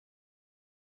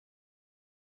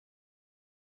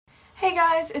Hey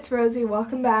guys, it's Rosie.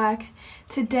 Welcome back.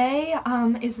 Today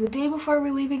is the day before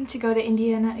we're leaving to go to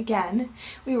Indiana again.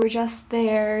 We were just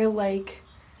there like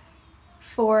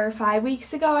 4 or 5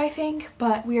 weeks ago, I think,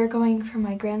 but we are going for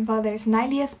my grandfather's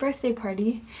 90th birthday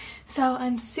party. So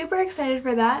I'm super excited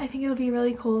for that. I think it'll be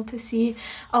really cool to see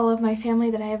all of my family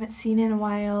that I haven't seen in a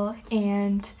while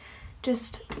and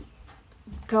just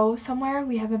go somewhere.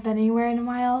 We haven't been anywhere in a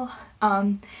while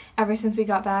ever since we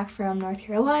got back from North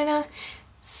Carolina.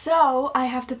 So I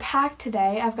have to pack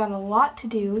today. I've got a lot to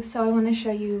do, so I want to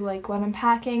show you like what I'm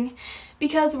packing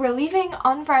because we're leaving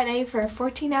on Friday for a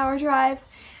 14-hour drive,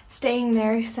 staying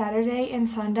there Saturday and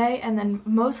Sunday, and then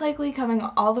most likely coming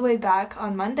all the way back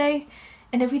on Monday.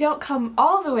 And if we don't come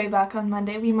all the way back on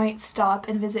Monday, we might stop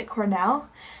and visit Cornell.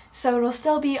 So it'll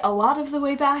still be a lot of the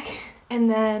way back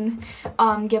and then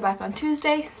get back on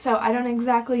Tuesday. So I don't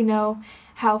exactly know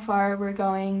how far we're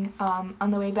going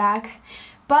on the way back.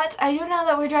 But I do know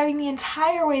that we're driving the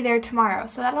entire way there tomorrow,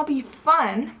 so that'll be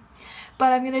fun.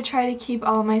 But I'm going to try to keep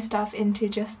all my stuff into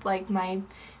just like my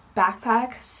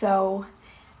backpack, so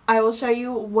I will show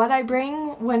you what I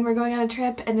bring when we're going on a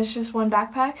trip, and it's just one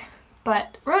backpack,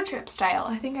 but road trip style.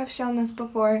 I think I've shown this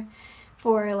before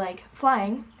for like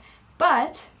flying.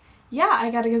 But yeah,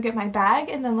 I gotta go get my bag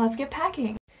and then let's get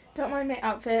packing. Don't mind my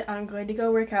outfit. I'm going to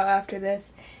go work out after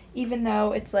this, even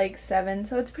though it's like 7,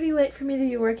 so it's pretty late for me to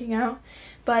be working out,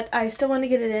 but I still want to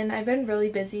get it in. I've been really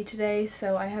busy today,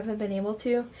 so I haven't been able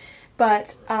to,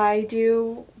 but I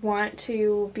do want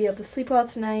to be able to sleep well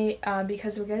tonight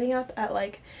because we're getting up at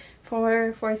like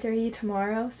 4:30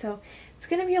 tomorrow, so it's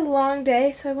going to be a long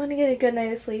day, so I want to get a good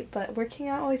night of sleep, but working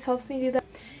out always helps me do that,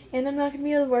 and I'm not going to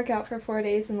be able to work out for 4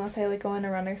 days unless I like go on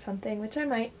a run or something, which I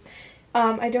might.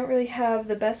 I don't really have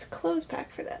the best clothes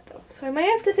pack for that though, so I might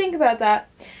have to think about that.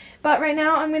 But right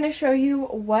now I'm going to show you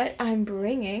what I'm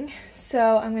bringing.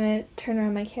 So I'm going to turn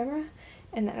around my camera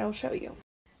and then I'll show you.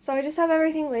 So I just have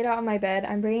everything laid out on my bed.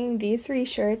 I'm bringing these 3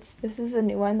 shirts. This is a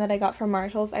new one that I got from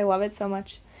Marshalls. I love it so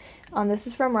much. This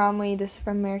is from Romwe, this is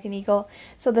from American Eagle.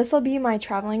 So this will be my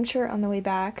traveling shirt on the way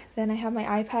back. Then I have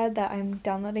my iPad that I'm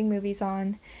downloading movies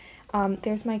on.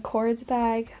 There's my cords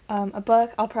bag, a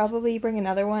book. I'll probably bring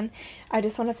another one. I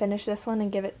just want to finish this one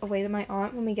and give it away to my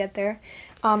aunt when we get there.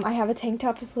 I have a tank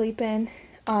top to sleep in,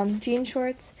 jean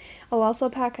shorts. I'll also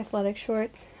pack athletic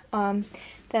shorts. Then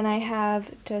I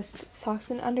have just socks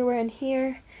and underwear in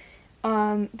here.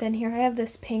 Then here I have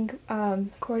this pink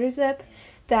quarter zip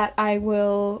that I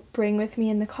will bring with me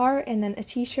in the car, and then a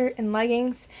t-shirt and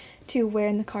leggings to wear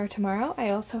in the car tomorrow. I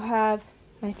also have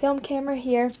my film camera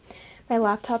here, my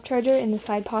laptop charger in the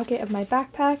side pocket of my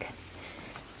backpack.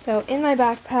 So in my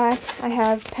backpack I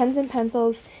have pens and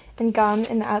pencils and gum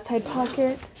in the outside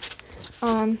pocket.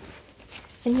 In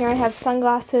here I have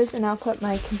sunglasses, and I'll put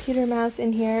my computer mouse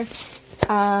in here.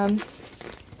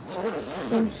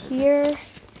 In here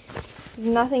there's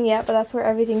nothing yet, but that's where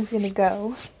everything's gonna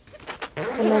go.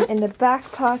 And then in the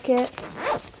back pocket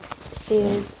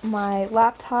is my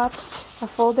laptop, a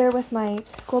folder with my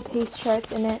school pace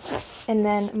charts in it, and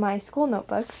then my school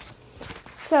notebooks.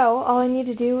 So all I need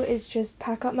to do is just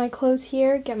pack up my clothes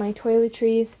here, get my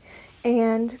toiletries,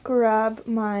 and grab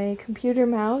my computer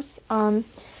mouse, and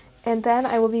then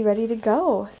I will be ready to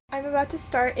go. I'm about to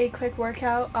start a quick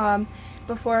workout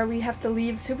before we have to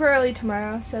leave super early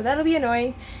tomorrow, so that'll be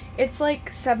annoying. It's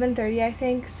like 7:30 I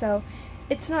think, so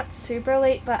it's not super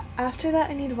late, but after that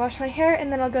I need to wash my hair and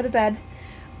then I'll go to bed.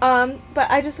 But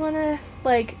I just want to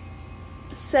like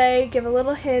give a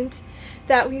little hint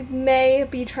that we may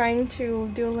be trying to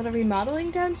do a little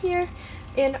remodeling down here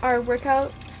in our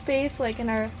workout space, like in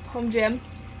our home gym.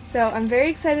 So I'm very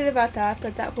excited about that,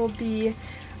 but that will be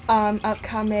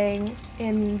upcoming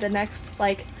in the next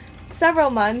like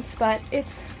several months, but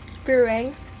it's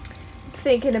brewing,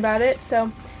 thinking about it,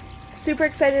 so super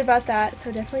excited about that,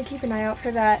 so definitely keep an eye out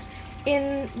for that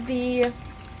in the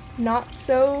not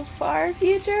so far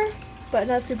future, but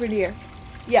not super near.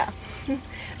 Yeah.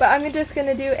 But I'm just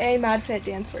gonna do a MadFit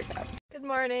dance workout. Good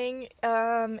morning.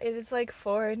 It is like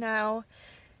 4 now,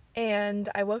 and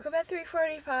I woke up at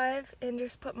 3:45 and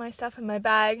just put my stuff in my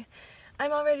bag.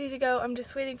 I'm all ready to go. I'm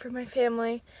just waiting for my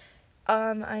family.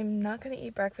 I'm not gonna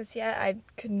eat breakfast yet. I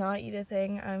could not eat a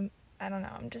thing. I don't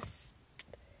know. I'm just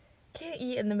can't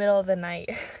eat in the middle of the night.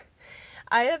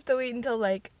 I have to wait until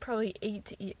like probably 8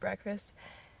 to eat breakfast.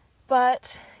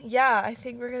 But yeah, I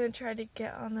think we're gonna try to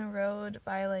get on the road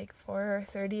by like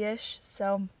 4:30ish.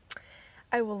 So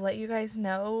I will let you guys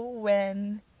know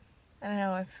when, I don't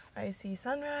know, if I see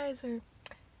sunrise or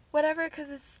whatever, because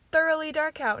it's thoroughly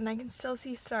dark out and I can still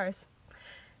see stars.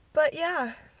 But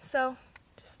yeah, so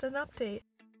just an update.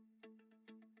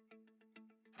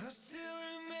 I still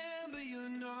remember remember your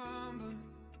number,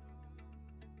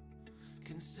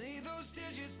 can say those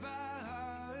digits by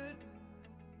heart.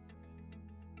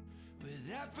 With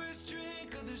that first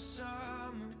drink of the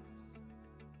summer,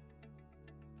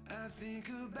 I think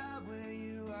about where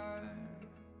you are.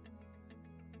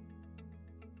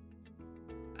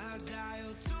 I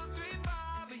dialed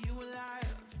 235, are you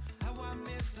alive? How I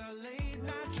miss our late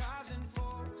night drives and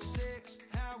 4-6.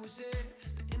 How is it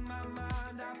that in my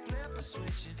mind I flip a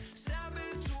switch and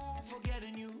 7-2,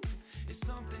 forgetting you is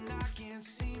something I can't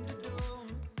seem to do,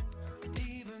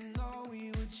 even though we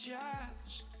were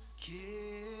just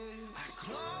kids. I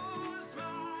close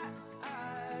my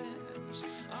eyes,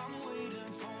 I'm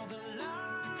waiting for the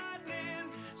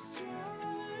lightning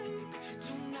strike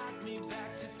to knock me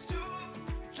back to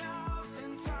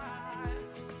 2005,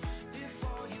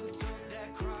 before you took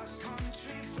that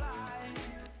cross-country flight,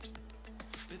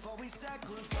 before we said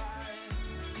goodbye.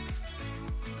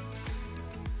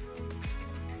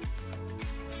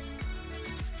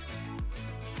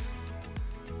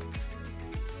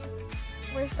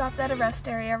 We're stopped at a rest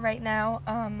area right now.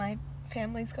 My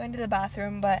family's going to the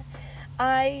bathroom, but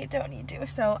I don't need to,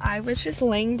 so I was just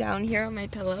laying down here on my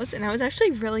pillows, and I was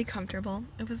actually really comfortable.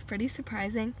 It was pretty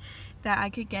surprising that I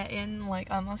could get in like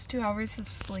almost 2 hours of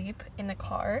sleep in the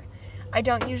car. I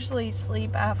don't usually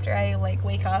sleep after I like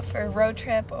wake up for a road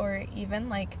trip, or even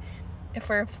like if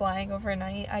we're flying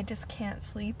overnight, I just can't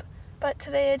sleep. But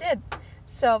today I did,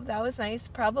 so that was nice,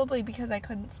 probably because I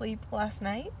couldn't sleep last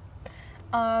night.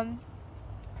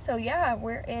 So yeah,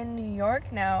 we're in New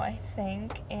York now, I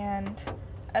think, and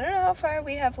I don't know how far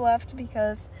we have left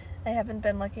because I haven't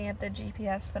been looking at the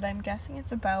GPS, but I'm guessing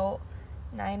it's about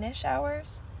 9-ish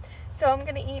hours. So I'm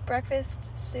gonna eat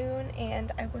breakfast soon,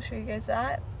 and I will show you guys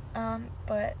that.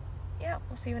 But yeah,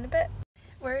 we'll see you in a bit.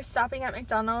 We're stopping at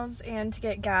McDonald's and to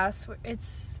get gas.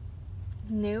 It's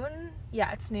noon?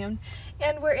 Yeah, it's noon.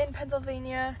 And we're in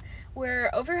Pennsylvania. We're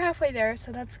over halfway there,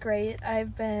 so that's great.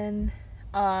 I've been,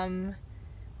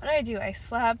 what did I do? I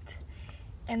slept,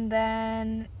 and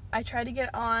then I tried to get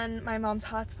on my mom's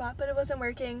hotspot, but it wasn't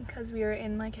working because we were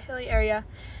in like a hilly area.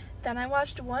 Then I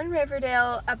watched one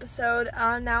Riverdale episode.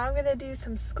 Now I'm gonna do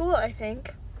some school, I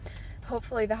think.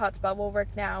 Hopefully the hotspot will work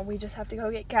now. We just have to go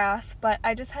get gas, but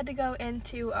I just had to go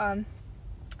into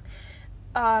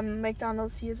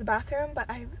McDonald's to use the bathroom, but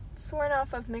I've sworn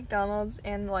off of McDonald's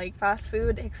and like fast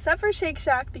food, except for Shake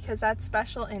Shack because that's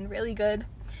special and really good.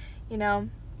 You know,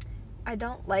 I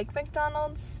don't like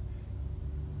McDonald's,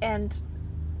 and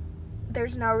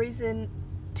there's no reason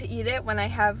to eat it when I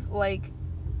have like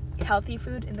healthy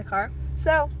food in the car,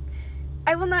 so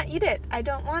I will not eat it. I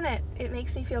don't want it. It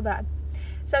makes me feel bad.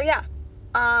 So yeah,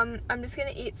 I'm just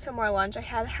gonna eat some more lunch. I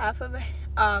had half of a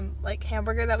like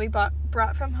hamburger that we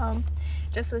brought from home,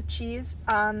 just with cheese,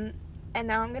 and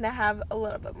now I'm gonna have a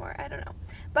little bit more. I don't know,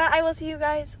 but I will see you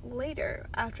guys later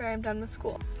after I'm done with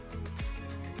school.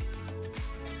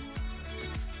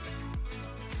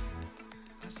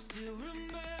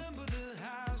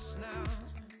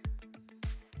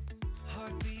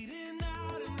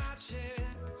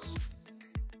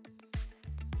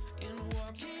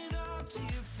 To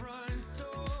your front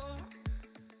door,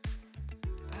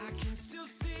 I can still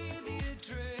see the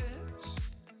address.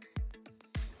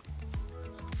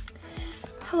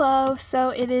 Hello,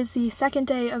 so it is the second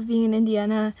day of being in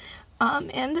Indiana,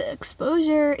 and the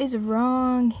exposure is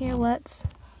wrong. Here,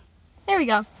 there we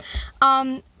go.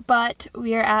 But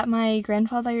we are at my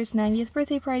grandfather's 90th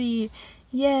birthday party.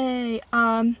 Yay!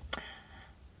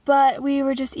 But we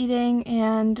were just eating,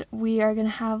 and we are gonna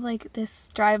have like this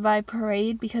drive-by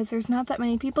parade because there's not that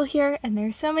many people here, and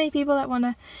there's so many people that want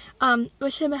to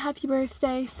wish him a happy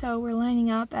birthday. So we're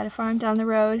lining up at a farm down the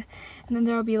road, and then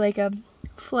there will be like a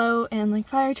float and like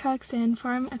fire trucks and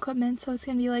farm equipment, so it's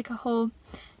gonna be like a whole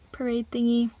parade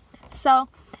thingy. So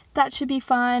that should be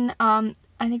fun. I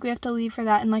think we have to leave for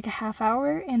that in like a half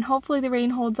hour, and hopefully the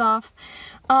rain holds off.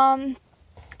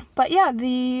 But yeah,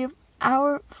 the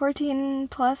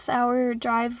 14+ hour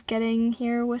drive getting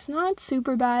here was not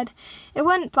super bad. It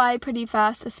went by pretty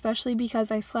fast, especially because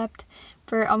I slept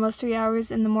for almost 3 hours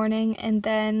in the morning, and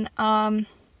then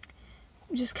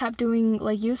just kept doing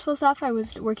like useful stuff. I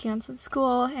was working on some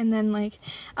school, and then like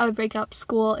I would break up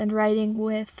school and writing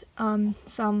with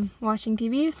some watching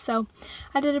TV. So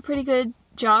I did a pretty good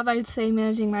job, I'd say,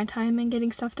 managing my time and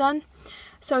getting stuff done.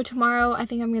 So tomorrow I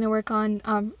think I'm gonna work on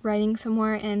writing some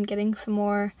more and getting some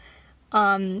more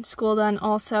school done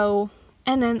also,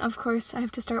 and then of course I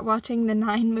have to start watching the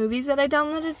 9 movies that I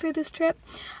downloaded for this trip.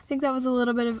 I think that was a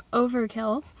little bit of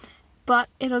overkill, but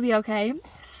it'll be okay.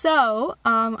 So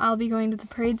I'll be going to the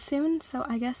parade soon, so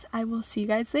I guess I will see you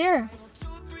guys there.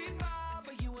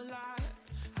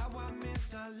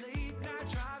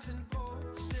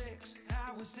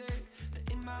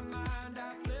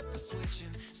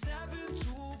 switching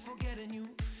 7-2, forgetting you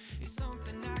is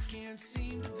something I can't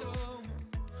seem to do,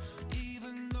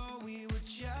 even though we were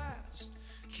just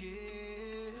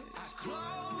kids. I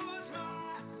close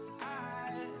my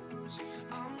eyes,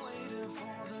 I'm waiting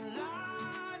for the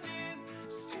lightning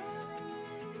strike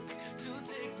to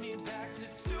take me back to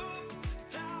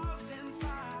 2005,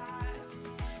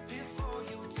 before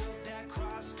you took that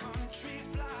cross-country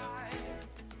flight,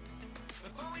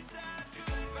 before we said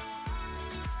goodbye.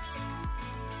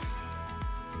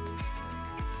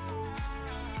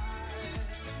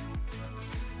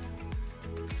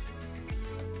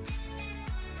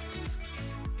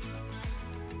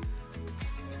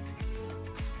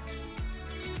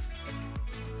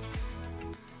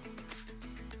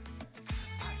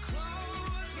 I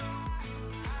close my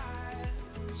eyes,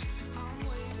 I'm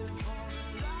waiting for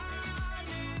the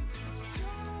lightning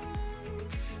strike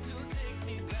to take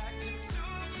me back to 2005,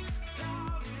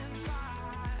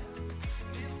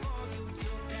 before you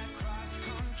took that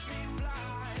cross-country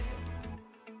flight,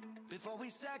 before we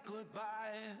said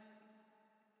goodbye.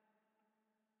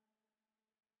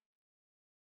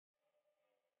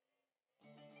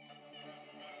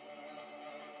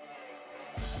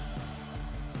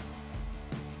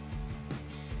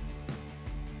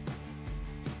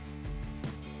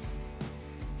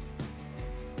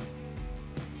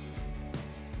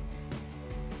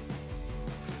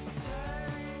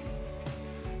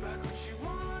 Back what you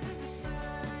wanted to say,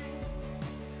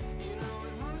 you know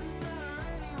it wouldn't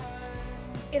matter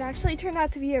anyway. It actually turned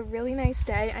out to be a really nice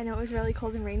day. I know it was really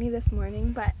cold and rainy this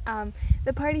morning, but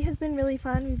the party has been really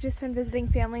fun. We've just been visiting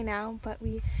family now, but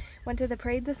we went to the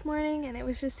parade this morning and it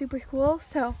was just super cool,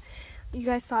 so you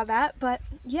guys saw that. But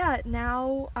yeah,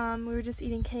 now we were just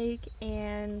eating cake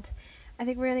and I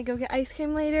think we're gonna go get ice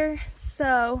cream later,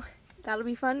 so that'll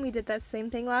be fun. We did that same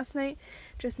thing last night,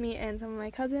 just me and some of my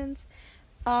cousins.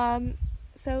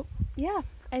 So yeah,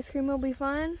 ice cream will be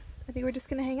fun. I think we're just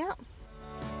gonna hang out.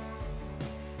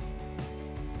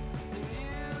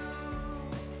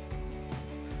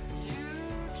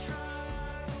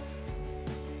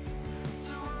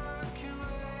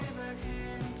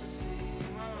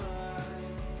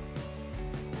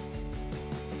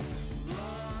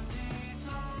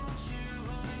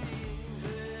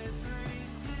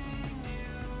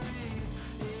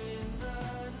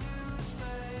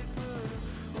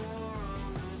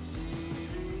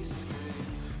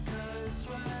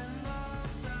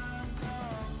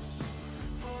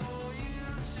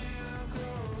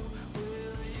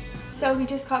 So we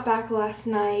just got back last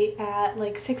night at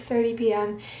like 6:30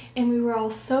 p.m. and we were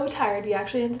all so tired. We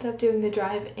actually ended up doing the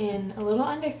drive in a little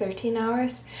under 13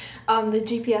 hours. The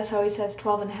GPS always says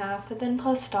 12 and a half, but then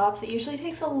plus stops, it usually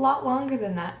takes a lot longer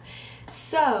than that.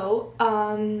 So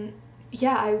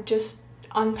yeah, I just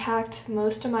unpacked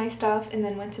most of my stuff and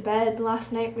then went to bed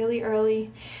last night really early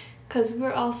because we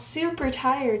were all super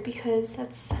tired because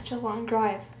that's such a long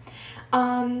drive.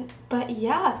 But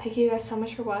yeah, thank you guys so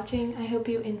much for watching. I hope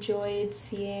you enjoyed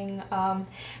seeing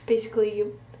basically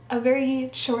a very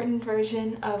shortened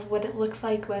version of what it looks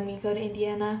like when we go to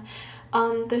Indiana.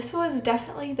 This was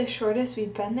definitely the shortest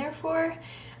we've been there for.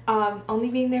 Only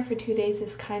being there for 2 days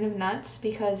is kind of nuts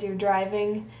because you're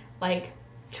driving like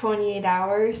 28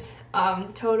 hours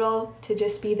total to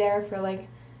just be there for like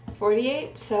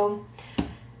 48, so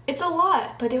it's a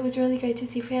lot, but it was really great to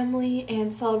see family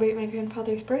and celebrate my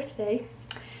grandfather's birthday.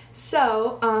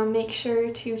 So make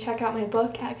sure to check out my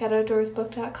book at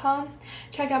getoutdoorsbook.com,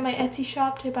 check out my Etsy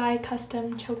shop to buy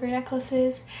custom choker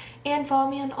necklaces, and follow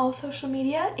me on all social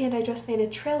media. And I just made a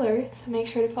Triller, so make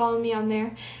sure to follow me on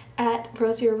there at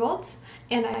Rosie Revolts,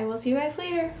 and I will see you guys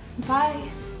later.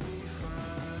 Bye!